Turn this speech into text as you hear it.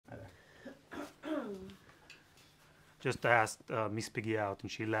just asked Miss Piggy out,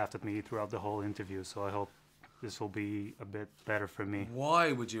 and she laughed at me throughout the whole interview. So I hope this will be a bit better for me.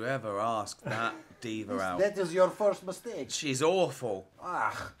 Why would you ever ask that diva out? That is your first mistake. She's awful.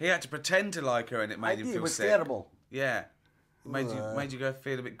 Ah, He had to pretend to like her, and it made him it feel was sick. terrible. Yeah, made you go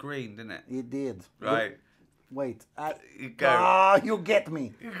feel a bit green, didn't it? It did. Right. Wait. You go. Ah, you get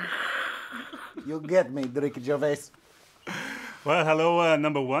me. You get me, Ricky Gervais. Well, hello,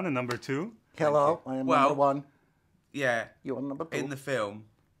 number one and number two. Hello, I am number one. Yeah. You are number two. In the film,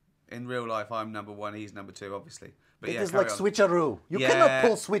 in real life, I'm number one. He's number two, obviously. But It yeah, is carry like on. switcheroo. You Yeah. cannot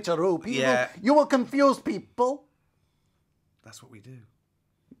pull switcheroo. People, Yeah. you will confuse people. That's what we do.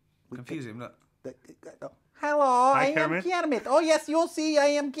 Confuse him. Look. Hello, Hi, I Kermit. am Kermit. Oh yes, you'll see, I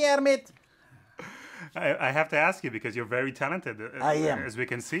am Kermit. I have to ask you because you're very talented. I am. As we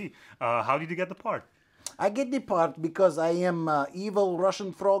can see. How did you get the part? I get the part because I am evil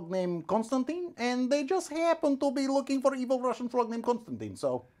Russian frog named Constantine, and they just happen to be looking for evil Russian frog named Constantine.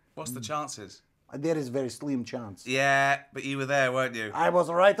 So What's the chances? there is very slim chance. Yeah, but you were there, weren't you? I was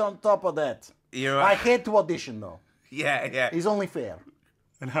right on top of that. I had to audition though. Yeah, yeah. It's only fair.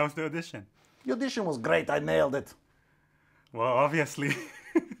 And how's the audition? The audition was great. I nailed it. Well, obviously.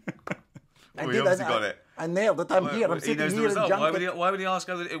 I He obviously got it. I nailed it. I'm here. I'm He sitting knows the here in result. junket. Why would he ask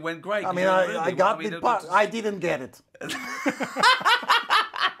her that it went great? I mean, You know, I really, got mean, the part. I didn't get it.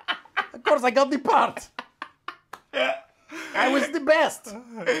 Of course, I got the part. I was the best.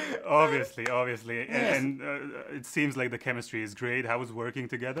 Obviously. Yes. And it seems like the chemistry is great. How was working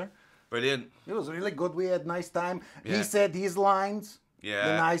together? Brilliant. It was really good. We had nice time. Yeah. He said his lines. Yeah.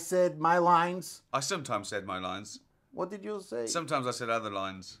 Then I said my lines. I sometimes said my lines. What did you say? Sometimes I said other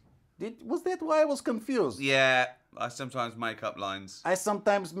lines. Was that why I was confused? Yeah, I sometimes make up lines. I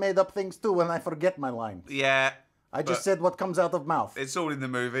sometimes made up things too when I forget my lines. Yeah. I just but said what comes out of mouth. It's all in the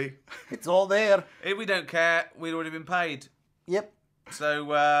movie. It's all there. If we don't care, we'd already been paid. Yep.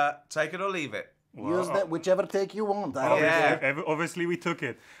 So take it or leave it. Use that whichever take you want. I don't Yeah. care. Obviously, we took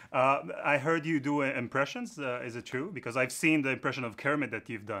it. I heard you do impressions. Is it true? Because I've seen the impression of Kermit that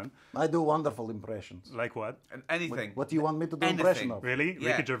you've done. I do wonderful impressions. Like what? And anything. What do you want me to do Anything. impression of? Really?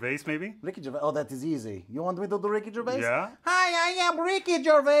 Yeah. Ricky Gervais, maybe? Ricky Gervais. Oh, that is easy. You want me to do Ricky Gervais? Yeah. Hi, I am Ricky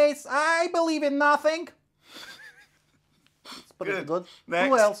Gervais. I believe in nothing. It's pretty good. Next.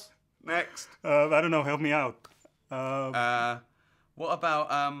 Who else? Next. I don't know. Help me out. What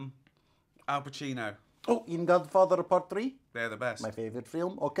about Al Pacino? Oh, in Godfather Part 3. They're the best. My favorite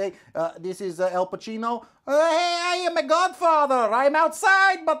film. Okay, this is Al Pacino. Hey, I am a godfather. I'm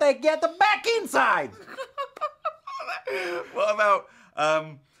outside, but I get back inside. What about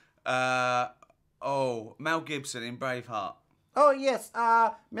Mel Gibson in Braveheart? Oh, yes,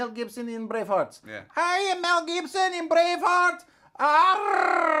 Mel Gibson in Braveheart. Yeah. I am Mel Gibson in Braveheart.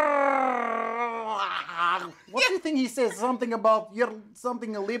 What do you think he says? Something about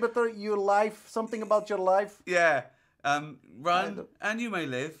something a liberty, your life, something about your life. Yeah. Run and you may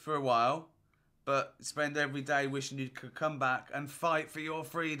live for a while, but spend every day wishing you could come back and fight for your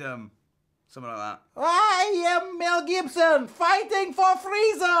freedom. Something like that. I am Mel Gibson fighting for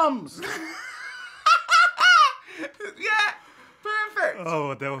freedoms. Yeah. Perfect.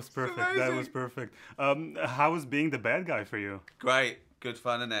 Oh, that was perfect. That amazing. was perfect. How was being the bad guy for you? Great. Good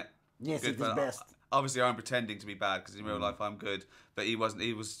fun, isn't it? Yes, Good it is fun. best. Obviously, I'm pretending to be bad because in real life I'm good. But he wasn't.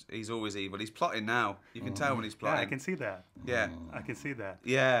 He's always evil. He's plotting now. You can tell when he's Yeah, plotting. I can see that. Yeah. I can see that.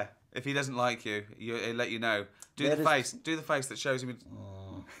 Yeah. If he doesn't like you, he'll let you know. Do That the is- face. Do the face that shows him.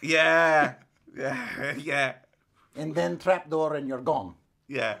 Yeah. Yeah. Yeah. And then trapdoor and you're gone.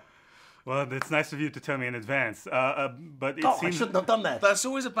 Yeah. Well, it's nice of you to tell me in advance. But it Oh, I seems shouldn't have done that. That's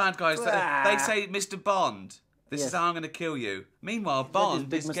always a bad guy. They say, Mr. Bond, this is Yes. how I'm going to kill you. Meanwhile, Bond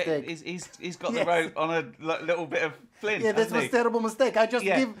big is mistake. he's got Yes. the rope on a little bit of flint. Yeah, that hasn't was he? a terrible mistake. I just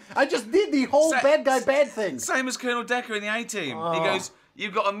Yeah. did the whole Sa- bad guy bad thing. Same as Colonel Decker in the A-Team. He Oh. goes,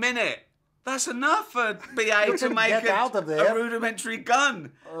 "You've got a minute." That's enough for BA to couldn't make get out of there. a rudimentary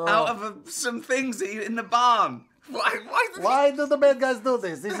gun out of some things that in the barn. Why do the bad guys do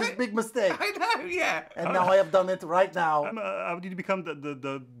this? This is a big mistake. I know, yeah. And now I have done it right now. how did you become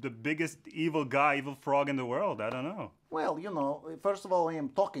the biggest evil guy, evil frog in the world? I don't know. Well, you know, first of all, I am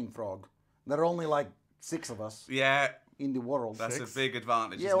talking frog. There are only like 6 of us Yeah, in the world. that's Six? a big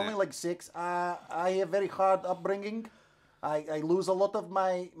advantage, Yeah, isn't only it? like 6. I have very hard upbringing. I lose a lot of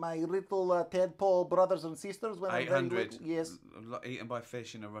my little tadpole brothers and sisters when I'm very 800. little. Yes. Eaten by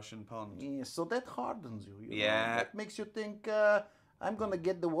fish in a Russian pond. Yes. So that hardens you. You know. Yeah. That makes you think I'm gonna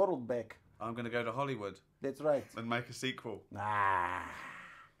get the world back. I'm going to go to Hollywood That's right. and make a sequel. Ah.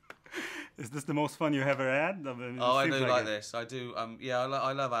 Is this the most fun you ever had? I mean, it Oh, I seems do like it. this. I do. Yeah,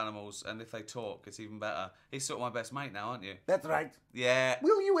 I love animals, and if they talk, it's even better. He's sort of my best mate now, aren't you? That's right. Yeah.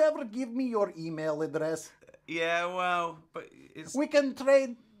 Will you ever give me your email address? Yeah. Well, but it's. We can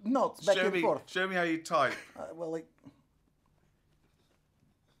trade notes back and forth. Show me how you type. Well,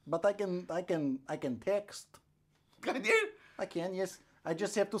 but I can text. Can you? I can, yes. I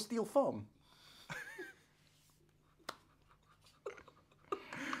just have to steal phone.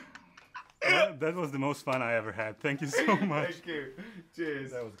 Well, that was the most fun I ever had. Thank you so much. Thank you.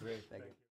 Cheers. That was great. Thank you.